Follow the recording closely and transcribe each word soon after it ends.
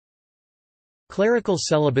Clerical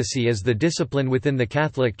celibacy is the discipline within the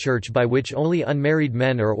Catholic Church by which only unmarried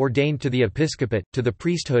men are ordained to the episcopate, to the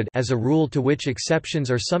priesthood as a rule, to which exceptions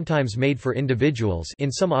are sometimes made for individuals in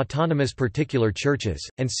some autonomous particular churches,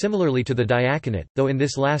 and similarly to the diaconate, though in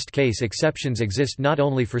this last case exceptions exist not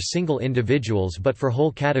only for single individuals but for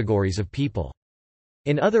whole categories of people.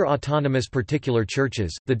 In other autonomous particular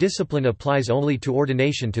churches, the discipline applies only to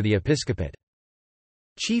ordination to the episcopate.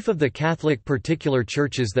 Chief of the Catholic particular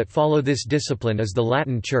churches that follow this discipline is the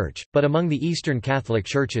Latin Church, but among the Eastern Catholic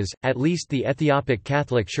churches, at least the Ethiopic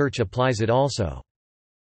Catholic Church applies it also.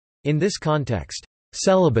 In this context,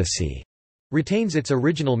 celibacy retains its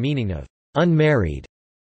original meaning of unmarried.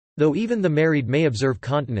 Though even the married may observe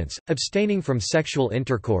continence, abstaining from sexual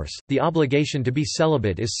intercourse, the obligation to be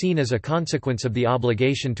celibate is seen as a consequence of the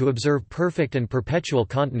obligation to observe perfect and perpetual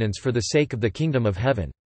continence for the sake of the kingdom of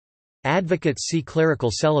heaven. Advocates see clerical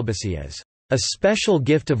celibacy as a special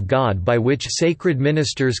gift of God by which sacred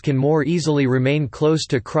ministers can more easily remain close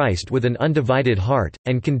to Christ with an undivided heart,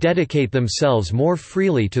 and can dedicate themselves more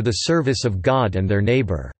freely to the service of God and their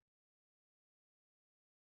neighbor.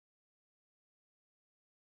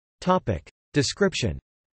 Description.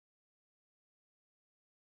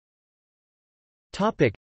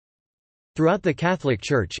 Throughout the Catholic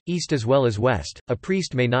Church, East as well as West, a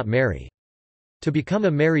priest may not marry. To become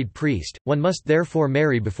a married priest, one must therefore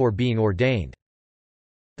marry before being ordained.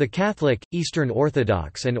 The Catholic, Eastern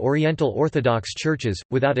Orthodox and Oriental Orthodox churches,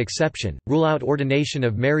 without exception, rule out ordination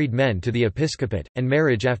of married men to the episcopate, and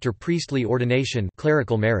marriage after priestly ordination,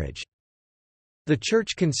 clerical marriage. The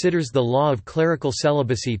Church considers the law of clerical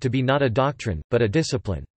celibacy to be not a doctrine, but a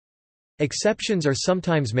discipline. Exceptions are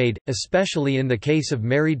sometimes made, especially in the case of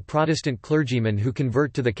married Protestant clergymen who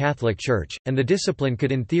convert to the Catholic Church, and the discipline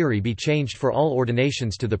could in theory be changed for all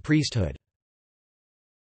ordinations to the priesthood.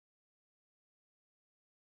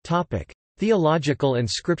 Theological and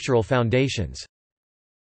scriptural foundations.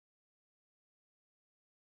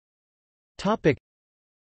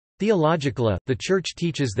 Theologically, the Church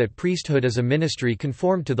teaches that priesthood is a ministry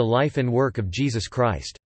conformed to the life and work of Jesus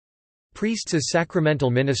Christ. Priests as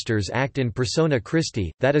sacramental ministers act in persona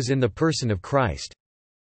Christi, that is in the person of Christ.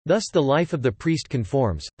 Thus the life of the priest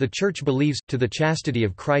conforms, the Church believes, to the chastity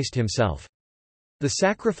of Christ himself. The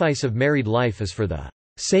sacrifice of married life is for the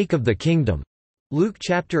sake of the kingdom. Luke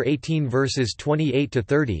chapter 18 verses 28 to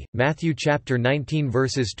 30, Matthew chapter 19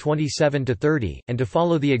 verses 27 to 30, and to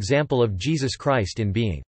follow the example of Jesus Christ in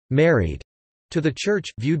being married to the Church,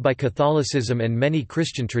 viewed by Catholicism and many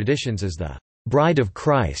Christian traditions as the bride of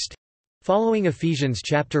Christ. Following Ephesians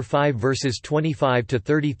chapter 5 verses 25 to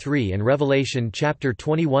 33 and Revelation chapter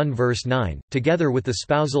 21 verse 9, together with the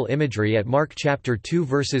spousal imagery at Mark chapter 2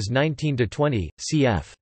 verses 19 to 20,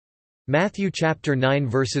 cf. Matthew chapter 9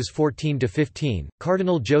 verses 14 to 15.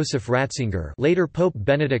 Cardinal Joseph Ratzinger, later Pope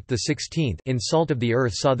Benedict XVI, in Salt of the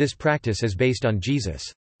Earth saw this practice as based on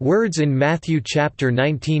Jesus' words in Matthew chapter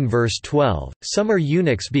 19 verse 12, "Some are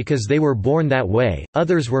eunuchs because they were born that way,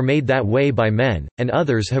 others were made that way by men, and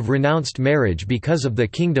others have renounced marriage because of the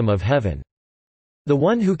kingdom of heaven. The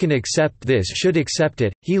one who can accept this should accept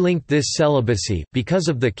it." He linked this celibacy, because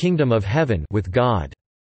of the kingdom of heaven, with God's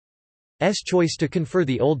choice to confer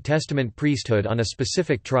the Old Testament priesthood on a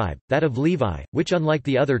specific tribe, that of Levi, which unlike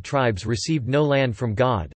the other tribes received no land from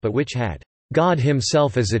God, but which had God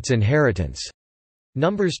himself as its inheritance.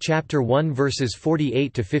 Numbers chapter 1 verses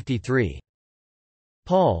 48 to 53.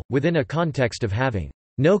 Paul, within a context of having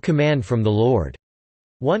no command from the Lord,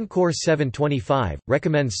 1 Cor 7:25,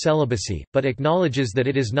 recommends celibacy, but acknowledges that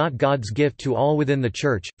it is not God's gift to all within the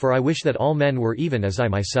Church, for I wish that all men were even as I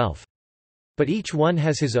myself. But each one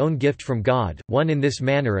has his own gift from God, one in this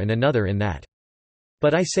manner and another in that.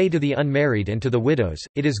 But I say to the unmarried and to the widows,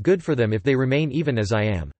 it is good for them if they remain even as I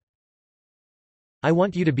am. I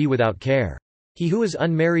want you to be without care. He who is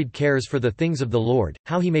unmarried cares for the things of the Lord,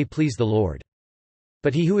 how he may please the Lord.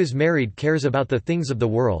 But he who is married cares about the things of the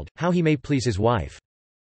world, how he may please his wife.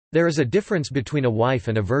 There is a difference between a wife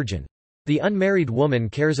and a virgin. The unmarried woman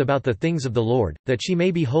cares about the things of the Lord, that she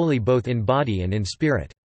may be holy both in body and in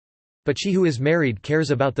spirit. But she who is married cares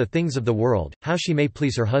about the things of the world, how she may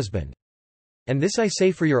please her husband. And this I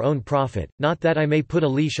say for your own profit, not that I may put a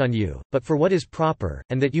leash on you, but for what is proper,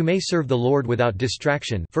 and that you may serve the Lord without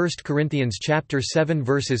distraction. 1 Corinthians chapter 7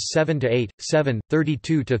 verses 7 to 8, 7,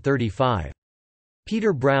 32 to 35.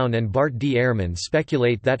 Peter Brown and Bart D. Ehrman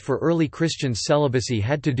speculate that for early Christians celibacy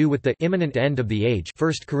had to do with the imminent end of the age.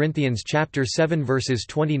 1 Corinthians chapter 7 verses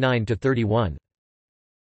 29 to 31.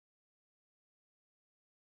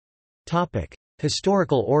 Topic: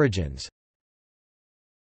 Historical origins.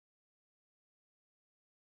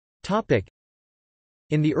 Topic: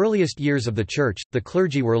 In the earliest years of the Church, the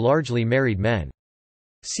clergy were largely married men.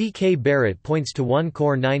 C. K. Barrett points to 1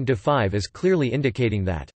 Cor 9-5 as clearly indicating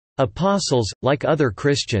that, "...apostles, like other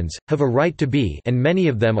Christians, have a right to be and many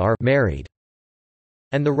of them are married,"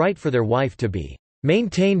 and the right for their wife to be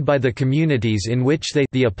 "...maintained by the communities in which they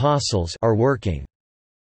the apostles are working."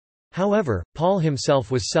 However, Paul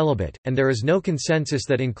himself was celibate, and there is no consensus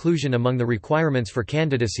that inclusion among the requirements for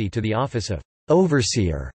candidacy to the office of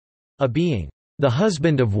overseer, a being the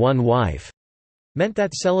husband of one wife, meant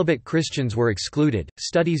that celibate Christians were excluded.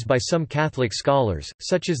 Studies by some Catholic scholars,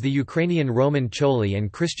 such as the Ukrainian Roman Choli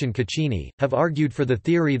and Christian Caccini, have argued for the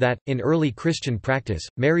theory that, in early Christian practice,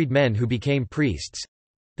 married men who became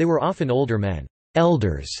priests—they were often older men,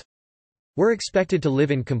 elders—were expected to live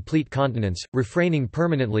in complete continence, refraining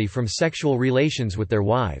permanently from sexual relations with their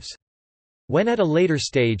wives. When at a later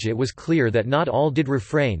stage it was clear that not all did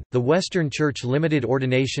refrain, the Western Church limited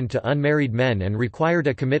ordination to unmarried men and required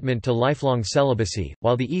a commitment to lifelong celibacy,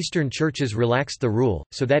 while the Eastern churches relaxed the rule,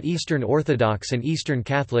 so that Eastern Orthodox and Eastern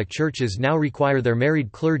Catholic churches now require their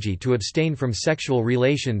married clergy to abstain from sexual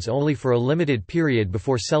relations only for a limited period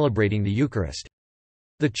before celebrating the Eucharist.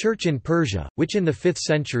 The Church in Persia, which in the 5th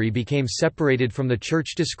century became separated from the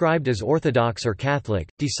Church described as Orthodox or Catholic,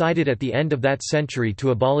 decided at the end of that century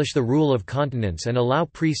to abolish the rule of continence and allow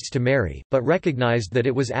priests to marry, but recognized that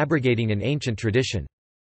it was abrogating an ancient tradition.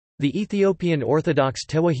 The Ethiopian Orthodox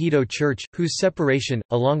Tewahedo Church, whose separation,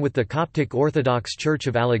 along with the Coptic Orthodox Church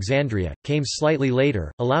of Alexandria, came slightly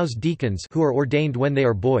later, allows deacons who are ordained when they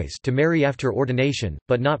are boys to marry after ordination,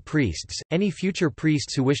 but not priests. Any future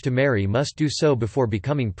priests who wish to marry must do so before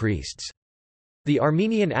becoming priests. The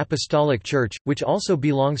Armenian Apostolic Church, which also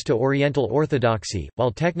belongs to Oriental Orthodoxy, while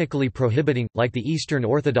technically prohibiting, like the Eastern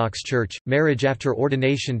Orthodox Church, marriage after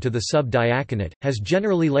ordination to the sub-diaconate, has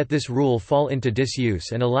generally let this rule fall into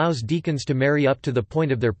disuse and allows deacons to marry up to the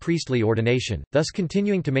point of their priestly ordination, thus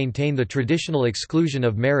continuing to maintain the traditional exclusion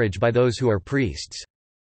of marriage by those who are priests.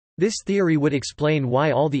 This theory would explain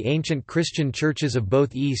why all the ancient Christian churches of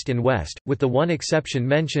both East and West, with the one exception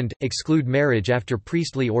mentioned, exclude marriage after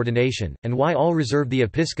priestly ordination, and why all reserve the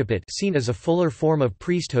episcopate, seen as a fuller form of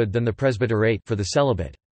priesthood than the presbyterate, for the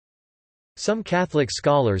celibate. Some Catholic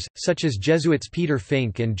scholars, such as Jesuits Peter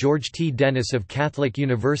Fink and George T. Dennis of Catholic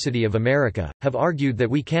University of America, have argued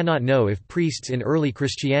that we cannot know if priests in early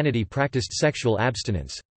Christianity practiced sexual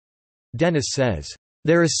abstinence. Dennis says,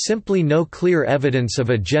 "There is simply no clear evidence of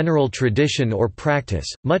a general tradition or practice,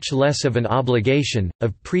 much less of an obligation,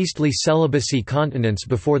 of priestly celibacy continence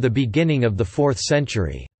before the beginning of the 4th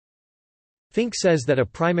century." Fink says that a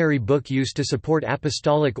primary book used to support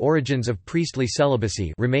apostolic origins of priestly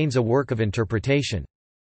celibacy remains a work of interpretation.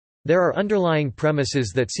 There are underlying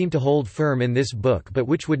premises that seem to hold firm in this book but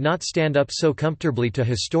which would not stand up so comfortably to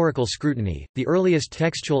historical scrutiny. The earliest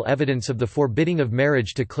textual evidence of the forbidding of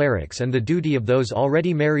marriage to clerics and the duty of those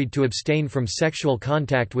already married to abstain from sexual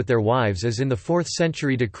contact with their wives is in the 4th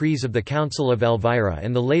century decrees of the Council of Elvira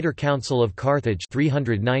and the later Council of Carthage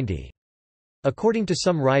 390. According to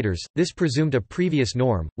some writers, this presumed a previous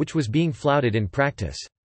norm, which was being flouted in practice.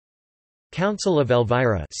 Council of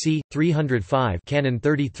Elvira c. 305 Canon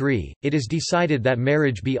 33, it is decided that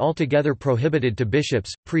marriage be altogether prohibited to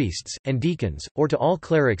bishops, priests, and deacons, or to all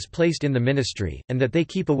clerics placed in the ministry, and that they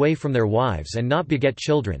keep away from their wives and not beget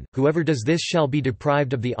children. Whoever does this shall be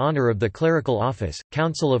deprived of the honor of the clerical office.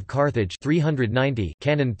 Council of Carthage 390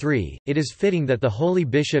 Canon 3, it is fitting that the holy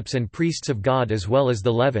bishops and priests of God as well as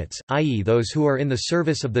the Levites, i.e. those who are in the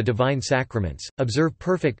service of the divine sacraments, observe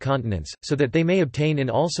perfect continence, so that they may obtain in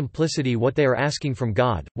all simplicity what they are asking from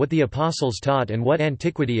God, what the apostles taught and what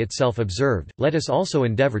antiquity itself observed, let us also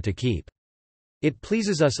endeavor to keep. It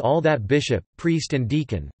pleases us all that bishop, priest and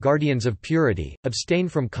deacon, guardians of purity, abstain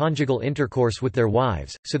from conjugal intercourse with their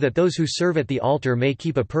wives, so that those who serve at the altar may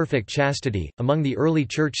keep a perfect chastity. Among the early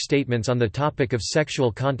church statements on the topic of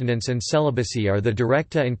sexual continence and celibacy are the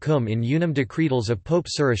Directa and Cum in Unum Decretals of Pope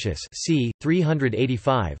Siricius c.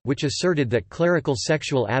 385, which asserted that clerical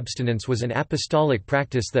sexual abstinence was an apostolic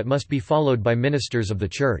practice that must be followed by ministers of the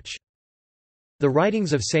Church. The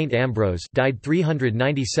writings of Saint Ambrose died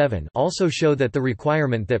 397 also show that the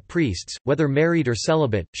requirement that priests, whether married or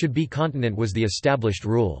celibate, should be continent was the established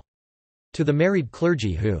rule. To the married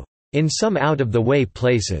clergy who, in some out-of-the-way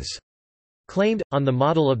places, claimed, on the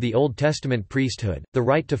model of the Old Testament priesthood, the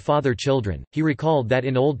right to father children, he recalled that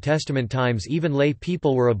in Old Testament times even lay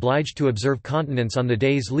people were obliged to observe continence on the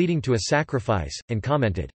days leading to a sacrifice, and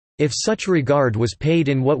commented, "If such regard was paid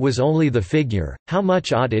in what was only the figure, how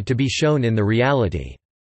much ought it to be shown in the reality?"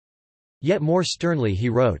 Yet more sternly he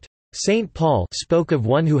wrote, "Saint Paul spoke of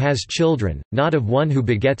one who has children, not of one who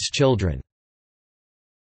begets children."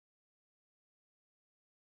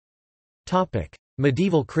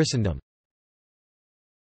 Medieval Christendom.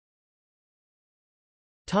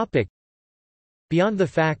 Beyond the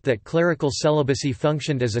fact that clerical celibacy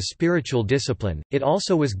functioned as a spiritual discipline, it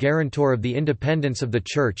also was guarantor of the independence of the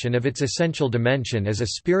Church and of its essential dimension as a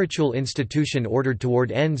spiritual institution ordered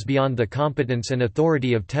toward ends beyond the competence and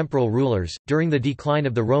authority of temporal rulers. During the decline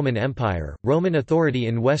of the Roman Empire, Roman authority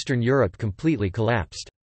in Western Europe completely collapsed.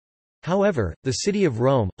 However, the city of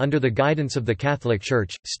Rome, under the guidance of the Catholic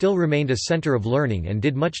Church, still remained a center of learning and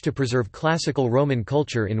did much to preserve classical Roman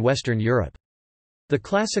culture in Western Europe. The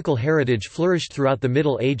classical heritage flourished throughout the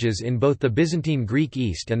Middle Ages in both the Byzantine Greek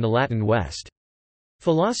East and the Latin West.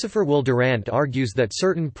 Philosopher Will Durant argues that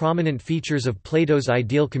certain prominent features of Plato's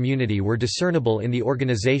ideal community were discernible in the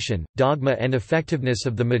organization, dogma and effectiveness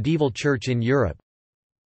of the medieval Church in Europe.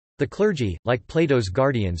 The clergy, like Plato's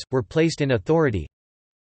guardians, were placed in authority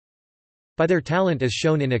by their talent as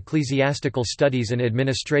shown in ecclesiastical studies and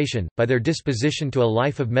administration, by their disposition to a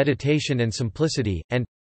life of meditation and simplicity, and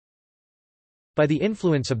by the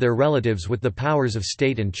influence of their relatives with the powers of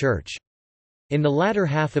state and church. In the latter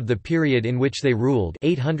half of the period in which they ruled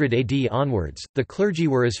 800 AD onwards, the clergy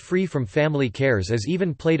were as free from family cares as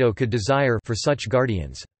even Plato could desire for such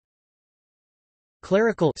guardians.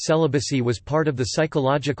 Clerical celibacy was part of the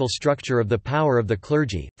psychological structure of the power of the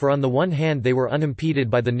clergy, for on the one hand they were unimpeded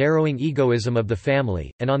by the narrowing egoism of the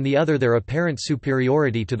family, and on the other their apparent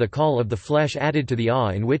superiority to the call of the flesh added to the awe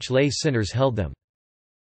in which lay sinners held them.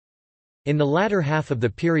 In the latter half of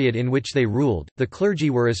the period in which they ruled, the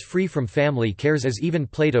clergy were as free from family cares as even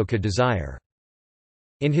Plato could desire.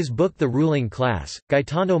 In his book The Ruling Class,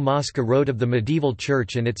 Gaetano Mosca wrote of the medieval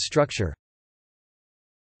church and its structure.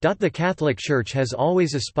 The Catholic Church has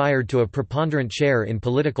always aspired to a preponderant share in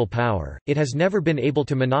political power, it has never been able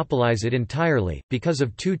to monopolize it entirely, because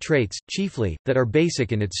of two traits, chiefly, that are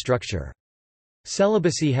basic in its structure.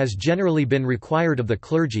 Celibacy has generally been required of the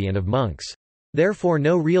clergy and of monks. Therefore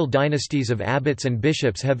no real dynasties of abbots and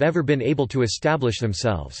bishops have ever been able to establish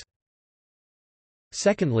themselves.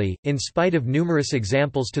 Secondly, in spite of numerous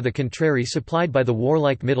examples to the contrary supplied by the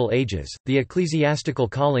warlike Middle Ages, the ecclesiastical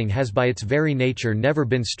calling has by its very nature never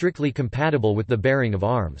been strictly compatible with the bearing of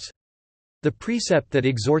arms. The precept that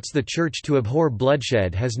exhorts the Church to abhor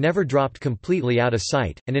bloodshed has never dropped completely out of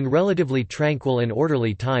sight, and in relatively tranquil and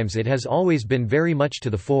orderly times it has always been very much to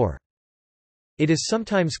the fore. It is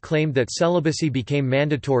sometimes claimed that celibacy became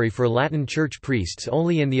mandatory for Latin Church priests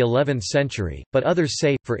only in the 11th century, but others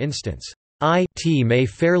say, for instance, it may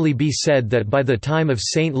fairly be said that by the time of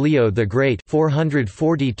Saint Leo the Great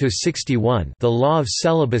 440–61 the law of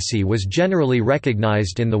celibacy was generally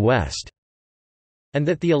recognized in the West, and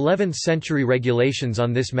that the 11th century regulations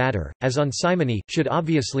on this matter, as on simony, should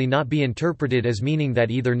obviously not be interpreted as meaning that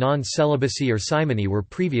either non-celibacy or simony were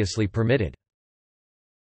previously permitted.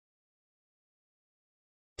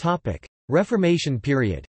 Reformation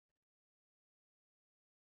period.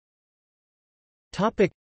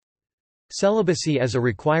 Celibacy as a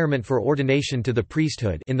requirement for ordination to the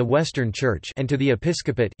priesthood in the Western Church and to the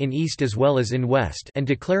episcopate in East as well as in West, and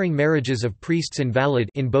declaring marriages of priests invalid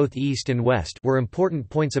in both East and West were important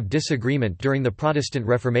points of disagreement during the Protestant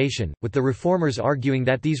Reformation, with the Reformers arguing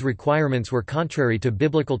that these requirements were contrary to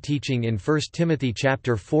biblical teaching in 1 Timothy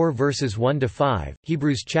chapter 4 verses 1–5,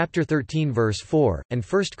 Hebrews chapter 13 verse 4, and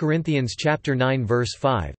 1 Corinthians chapter 9 verse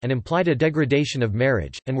 5, and implied a degradation of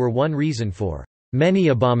marriage, and were one reason for many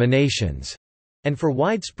abominations, and for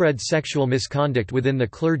widespread sexual misconduct within the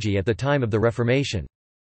clergy at the time of the Reformation.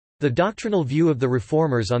 The doctrinal view of the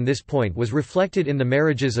Reformers on this point was reflected in the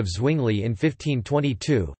marriages of Zwingli in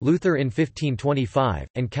 1522, Luther in 1525,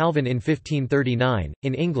 and Calvin in 1539.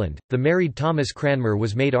 In England, the married Thomas Cranmer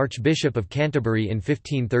was made Archbishop of Canterbury in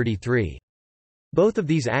 1533. Both of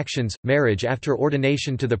these actions, marriage after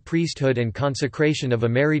ordination to the priesthood and consecration of a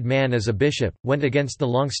married man as a bishop, went against the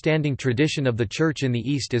long-standing tradition of the Church in the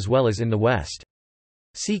East as well as in the West.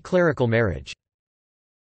 See clerical marriage.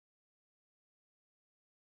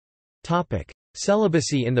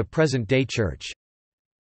 Celibacy in the present-day Church.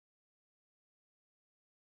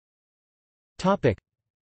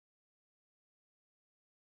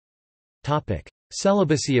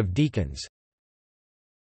 Celibacy of deacons.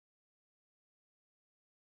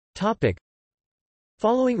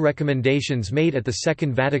 Following recommendations made at the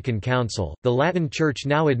Second Vatican Council, the Latin Church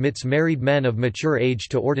now admits married men of mature age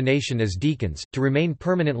to ordination as deacons, to remain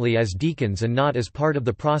permanently as deacons and not as part of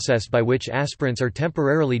the process by which aspirants are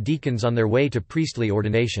temporarily deacons on their way to priestly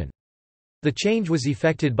ordination. The change was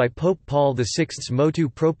effected by Pope Paul VI's Motu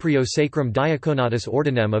Proprio Sacrum Diaconatus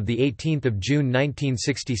Ordinem of 18 June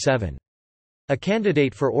 1967. A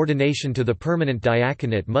candidate for ordination to the permanent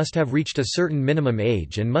diaconate must have reached a certain minimum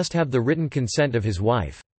age and must have the written consent of his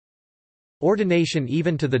wife. Ordination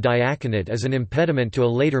even to the diaconate is an impediment to a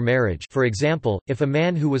later marriage. For example, if a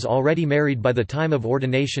man who was already married by the time of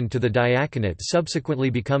ordination to the diaconate subsequently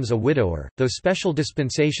becomes a widower, though special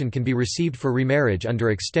dispensation can be received for remarriage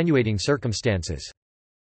under extenuating circumstances.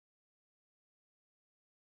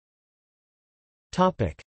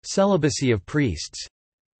 Celibacy of priests.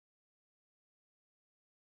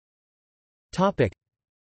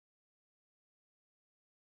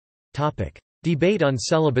 Debate on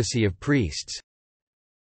celibacy of priests.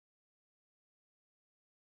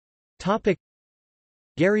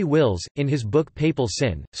 Gary Wills, in his book Papal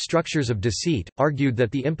Sin, Structures of Deceit, argued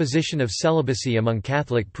that the imposition of celibacy among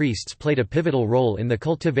Catholic priests played a pivotal role in the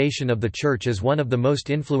cultivation of the Church as one of the most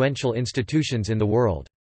influential institutions in the world.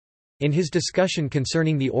 In his discussion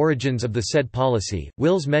concerning the origins of the said policy,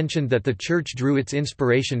 Wills mentioned that the Church drew its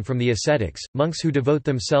inspiration from the ascetics, monks who devote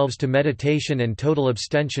themselves to meditation and total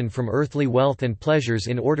abstention from earthly wealth and pleasures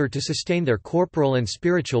in order to sustain their corporal and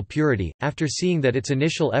spiritual purity, after seeing that its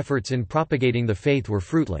initial efforts in propagating the faith were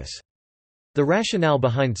fruitless. The rationale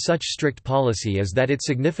behind such strict policy is that it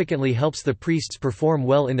significantly helps the priests perform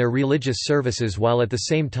well in their religious services while at the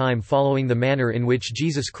same time following the manner in which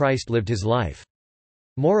Jesus Christ lived his life.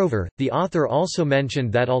 Moreover, the author also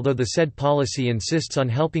mentioned that although the said policy insists on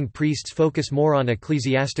helping priests focus more on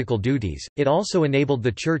ecclesiastical duties, it also enabled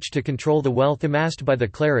the Church to control the wealth amassed by the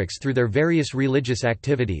clerics through their various religious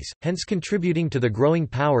activities, hence contributing to the growing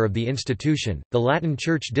power of the institution. The Latin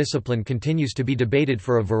Church discipline continues to be debated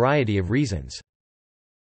for a variety of reasons.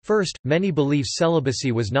 First, many believe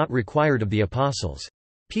celibacy was not required of the apostles.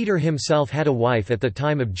 Peter himself had a wife at the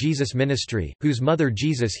time of Jesus' ministry, whose mother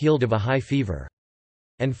Jesus healed of a high fever.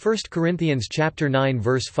 And 1 Corinthians chapter 9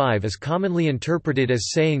 verse 5 is commonly interpreted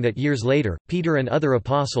as saying that years later, Peter and other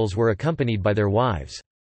apostles were accompanied by their wives.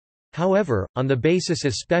 However, on the basis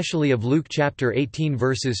especially of Luke chapter 18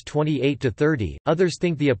 verses 28–30, others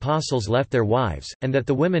think the apostles left their wives, and that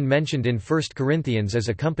the women mentioned in 1 Corinthians as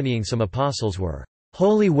accompanying some apostles were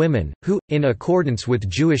holy women, who, in accordance with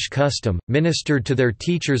Jewish custom, ministered to their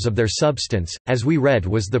teachers of their substance, as we read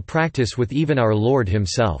was the practice with even our Lord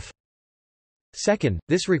himself. Second,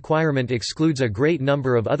 this requirement excludes a great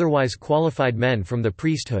number of otherwise qualified men from the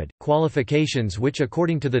priesthood, qualifications which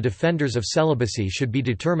according to the defenders of celibacy should be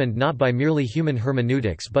determined not by merely human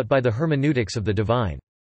hermeneutics but by the hermeneutics of the divine.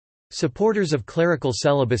 Supporters of clerical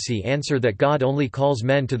celibacy answer that God only calls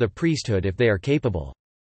men to the priesthood if they are capable.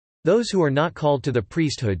 Those who are not called to the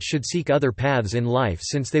priesthood should seek other paths in life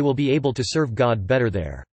since they will be able to serve God better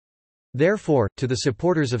there. Therefore, to the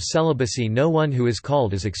supporters of celibacy no one who is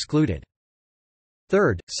called is excluded.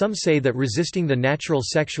 Third, some say that resisting the natural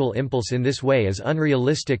sexual impulse in this way is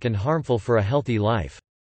unrealistic and harmful for a healthy life.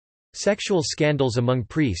 Sexual scandals among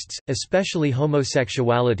priests, especially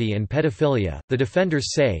homosexuality and pedophilia, the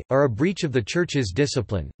defenders say, are a breach of the Church's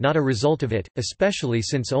discipline, not a result of it, especially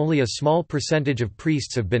since only a small percentage of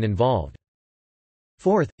priests have been involved.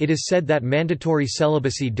 Fourth, it is said that mandatory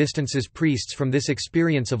celibacy distances priests from this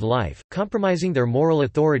experience of life, compromising their moral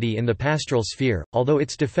authority in the pastoral sphere, although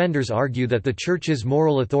its defenders argue that the Church's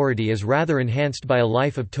moral authority is rather enhanced by a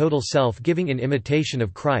life of total self-giving in imitation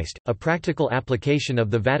of Christ, a practical application of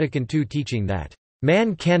the Vatican II teaching that,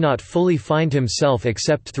 "Man cannot fully find himself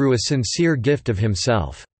except through a sincere gift of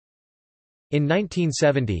himself." In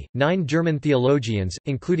 1970, 9 German theologians,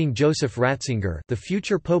 including Joseph Ratzinger, the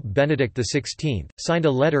future Pope Benedict XVI, signed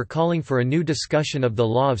a letter calling for a new discussion of the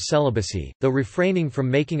law of celibacy, though refraining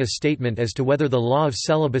from making a statement as to whether the law of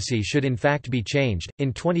celibacy should in fact be changed.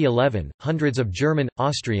 In 2011, hundreds of German,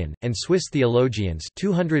 Austrian, and Swiss theologians,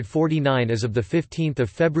 249 as of the 15th of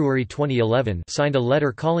February 2011, signed a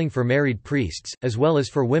letter calling for married priests, as well as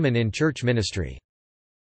for women in church ministry.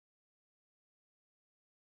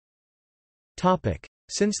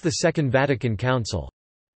 Since the Second Vatican Council.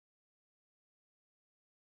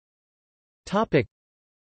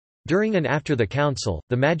 During and after the Council,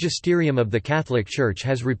 the magisterium of the Catholic Church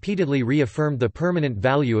has repeatedly reaffirmed the permanent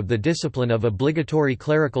value of the discipline of obligatory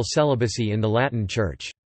clerical celibacy in the Latin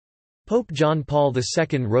Church. Pope John Paul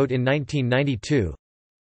II wrote in 1992,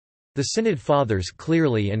 "The Synod Fathers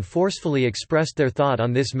clearly and forcefully expressed their thought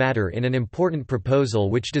on this matter in an important proposal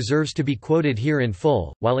which deserves to be quoted here in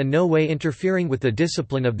full, while in no way interfering with the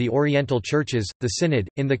discipline of the Oriental Churches. The Synod,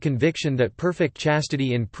 in the conviction that perfect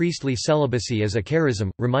chastity in priestly celibacy is a charism,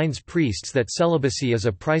 reminds priests that celibacy is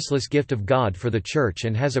a priceless gift of God for the Church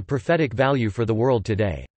and has a prophetic value for the world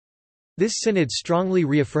today. This synod strongly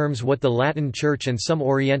reaffirms what the Latin Church and some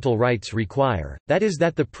Oriental rites require, that is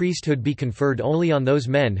that the priesthood be conferred only on those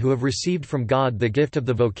men who have received from God the gift of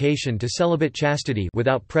the vocation to celibate chastity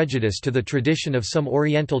without prejudice to the tradition of some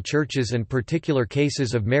Oriental churches and particular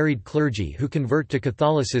cases of married clergy who convert to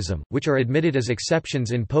Catholicism, which are admitted as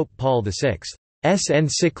exceptions in Pope Paul VI's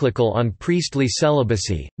encyclical on priestly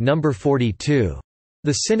celibacy, No. 42.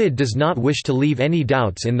 The synod does not wish to leave any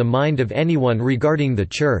doubts in the mind of anyone regarding the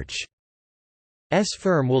Church's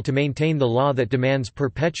firm will to maintain the law that demands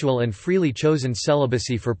perpetual and freely chosen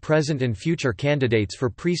celibacy for present and future candidates for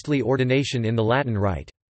priestly ordination in the Latin Rite.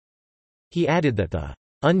 He added that the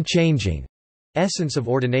unchanging essence of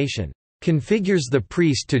ordination configures the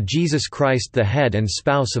priest to Jesus Christ, the head and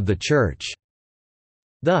spouse of the Church.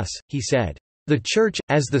 Thus, he said, "The Church,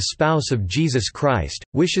 as the spouse of Jesus Christ,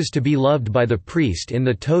 wishes to be loved by the priest in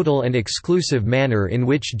the total and exclusive manner in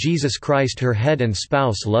which Jesus Christ, her head and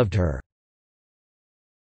spouse, loved her."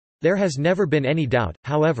 There has never been any doubt,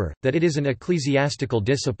 however, that it is an ecclesiastical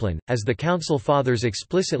discipline, as the Council Fathers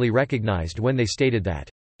explicitly recognized when they stated that,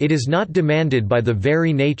 "it is not demanded by the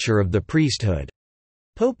very nature of the priesthood."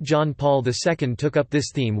 Pope John Paul II took up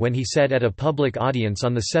this theme when he said at a public audience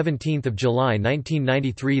on 17 July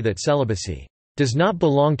 1993 that celibacy does not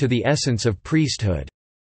belong to the essence of priesthood.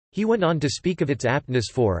 He went on to speak of its aptness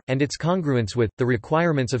for, and its congruence with, the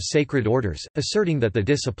requirements of sacred orders, asserting that the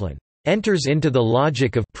discipline enters into the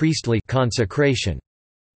logic of priestly consecration.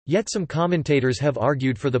 Yet some commentators have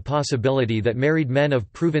argued for the possibility that married men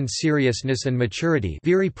of proven seriousness and maturity,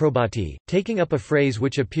 viri probati, taking up a phrase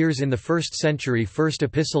which appears in the 1st century First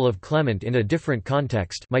Epistle of Clement in a different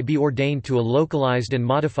context, might be ordained to a localized and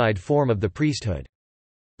modified form of the priesthood.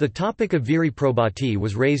 The topic of viri probati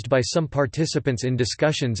was raised by some participants in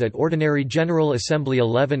discussions at Ordinary General Assembly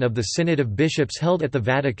 11 of the Synod of Bishops held at the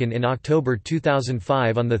Vatican in October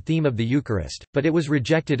 2005 on the theme of the Eucharist, but it was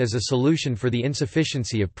rejected as a solution for the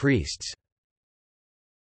insufficiency of priests.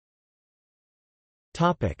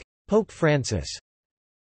 Pope Francis.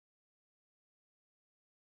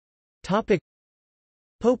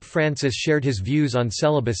 Pope Francis shared his views on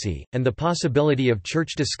celibacy, and the possibility of church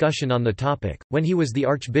discussion on the topic, when he was the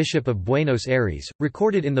Archbishop of Buenos Aires,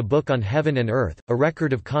 recorded in the Book on Heaven and Earth, a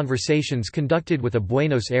record of conversations conducted with a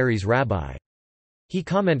Buenos Aires rabbi. He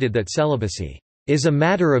commented that celibacy is a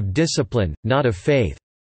matter of discipline, not of faith.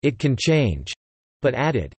 It can change, but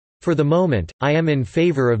added, "For the moment, I am in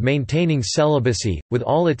favor of maintaining celibacy, with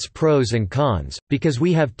all its pros and cons, because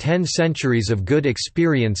we have 10 centuries of good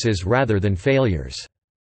experiences rather than failures.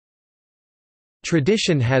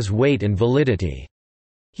 Tradition has weight and validity."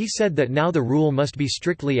 He said that now the rule must be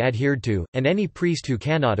strictly adhered to, and any priest who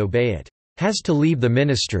cannot obey it has to leave the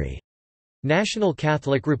ministry. National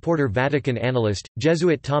Catholic Reporter Vatican analyst,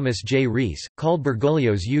 Jesuit Thomas J. Rees, called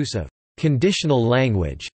Bergoglio's use of conditional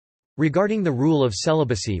language regarding the rule of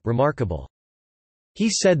celibacy remarkable. He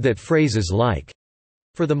said that phrases like,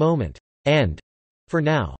 "for the moment," and "for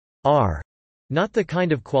now," are not the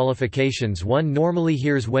kind of qualifications one normally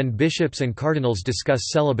hears when bishops and cardinals discuss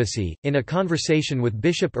celibacy. In a conversation with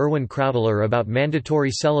Bishop Erwin Krautler about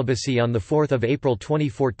mandatory celibacy on 4 April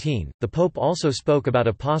 2014, the Pope also spoke about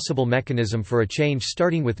a possible mechanism for a change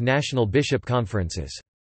starting with national bishop conferences.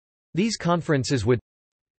 These conferences would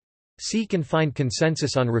seek and find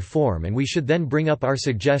consensus on reform, and we should then bring up our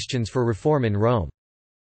suggestions for reform in Rome.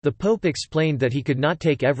 The Pope explained that he could not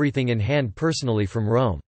take everything in hand personally from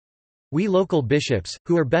Rome. We local bishops,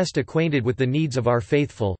 who are best acquainted with the needs of our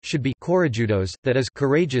faithful, should be corajudos, that is,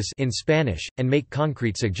 courageous in Spanish, and make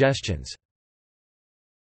concrete suggestions.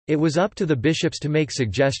 It was up to the bishops to make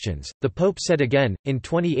suggestions, the Pope said again. In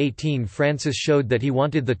 2018, Francis showed that he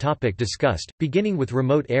wanted the topic discussed, beginning with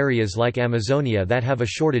remote areas like Amazonia that have a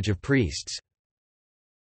shortage of priests.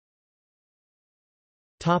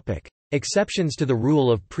 Exceptions to the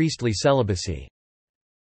rule of priestly celibacy.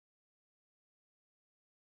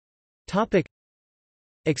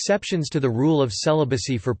 Exceptions to the rule of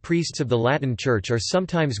celibacy for priests of the Latin Church are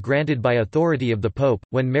sometimes granted by authority of the Pope,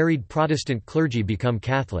 when married Protestant clergy become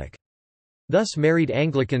Catholic. Thus married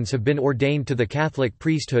Anglicans have been ordained to the Catholic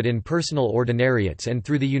priesthood in personal ordinariates and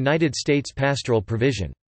through the United States pastoral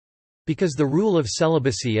provision. Because the rule of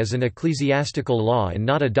celibacy is an ecclesiastical law and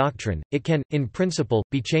not a doctrine, it can, in principle,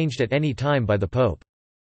 be changed at any time by the Pope.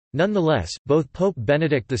 Nonetheless, both Pope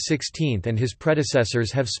Benedict XVI and his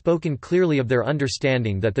predecessors have spoken clearly of their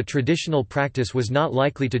understanding that the traditional practice was not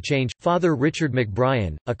likely to change. Father Richard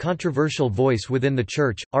McBrien, a controversial voice within the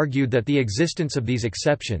Church, argued that the existence of these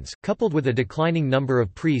exceptions, coupled with a declining number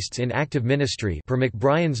of priests in active ministry per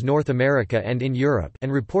McBrien's North America and in Europe,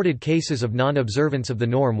 and reported cases of non-observance of the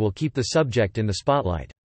norm will keep the subject in the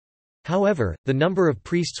spotlight. However, the number of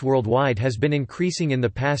priests worldwide has been increasing in the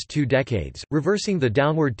past 2 decades, reversing the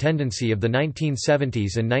downward tendency of the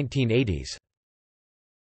 1970s and 1980s.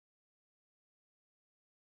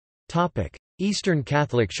 Eastern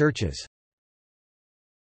Catholic churches.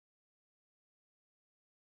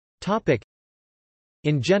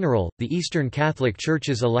 In general, the Eastern Catholic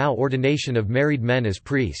churches allow ordination of married men as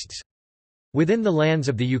priests. Within the lands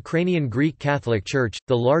of the Ukrainian Greek Catholic Church,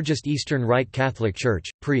 the largest Eastern Rite Catholic Church,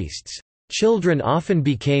 priests' children often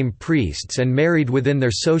became priests and married within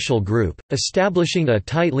their social group, establishing a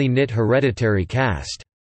tightly knit hereditary caste.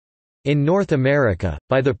 In North America,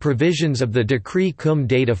 by the provisions of the Decree cum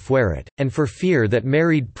data fuerit, and for fear that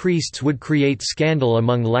married priests would create scandal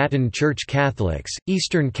among Latin Church Catholics,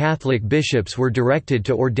 Eastern Catholic bishops were directed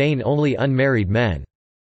to ordain only unmarried men.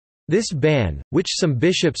 This ban, which some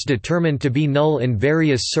bishops determined to be null in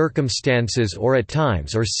various circumstances or at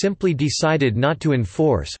times or simply decided not to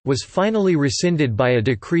enforce, was finally rescinded by a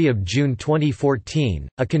decree of June 2014.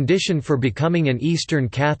 A condition for becoming an Eastern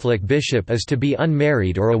Catholic bishop is to be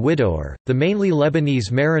unmarried or a widower. The mainly Lebanese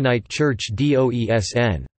Maronite Church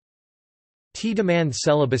DOESN demands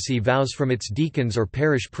celibacy vows from its deacons or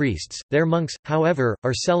parish priests. Their monks, however,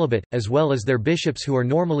 are celibate, as well as their bishops who are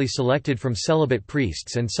normally selected from celibate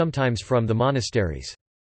priests and sometimes from the monasteries.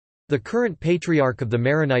 The current patriarch of the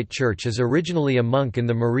Maronite Church is originally a monk in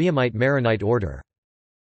the Mariamite Maronite order.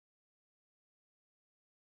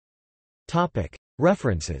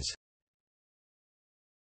 References.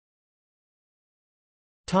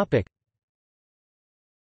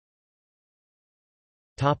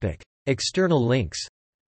 External links.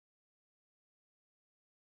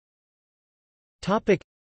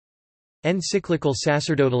 Encyclical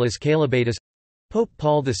Sacerdotalis Celibatus, Pope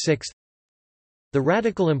Paul VI. The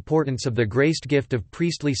Radical Importance of the Graced Gift of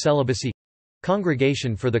Priestly Celibacy,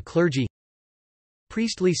 Congregation for the Clergy.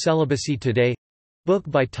 Priestly Celibacy Today, book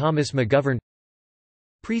by Thomas McGovern.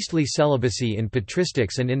 Priestly Celibacy in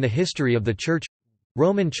Patristics and in the History of the Church,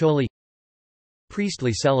 Roman Choli.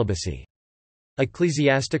 Priestly Celibacy.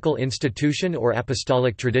 Ecclesiastical institution or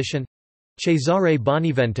apostolic tradition? Cesare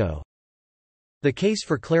Bonivento. The Case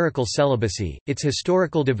for Clerical Celibacy, Its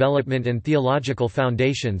Historical Development and Theological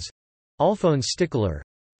Foundations. Alphonse Stickler.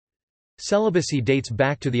 Celibacy Dates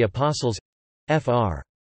Back to the Apostles. Fr.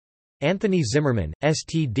 Anthony Zimmerman,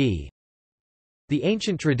 STD. The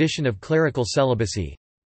Ancient Tradition of Clerical Celibacy.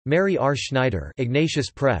 Mary R. Schneider, Ignatius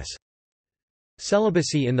Press.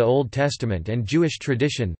 Celibacy in the Old Testament and Jewish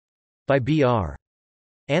Tradition, by B.R.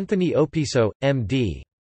 Anthony Opiso, M.D.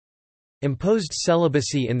 Imposed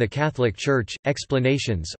Celibacy in the Catholic Church,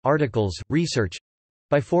 Explanations, Articles, Research,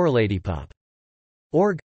 by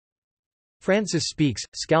forladypop.org. Francis Speaks,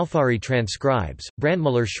 Scalfari transcribes,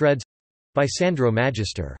 Brandmuller shreds, by Sandro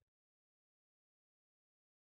Magister.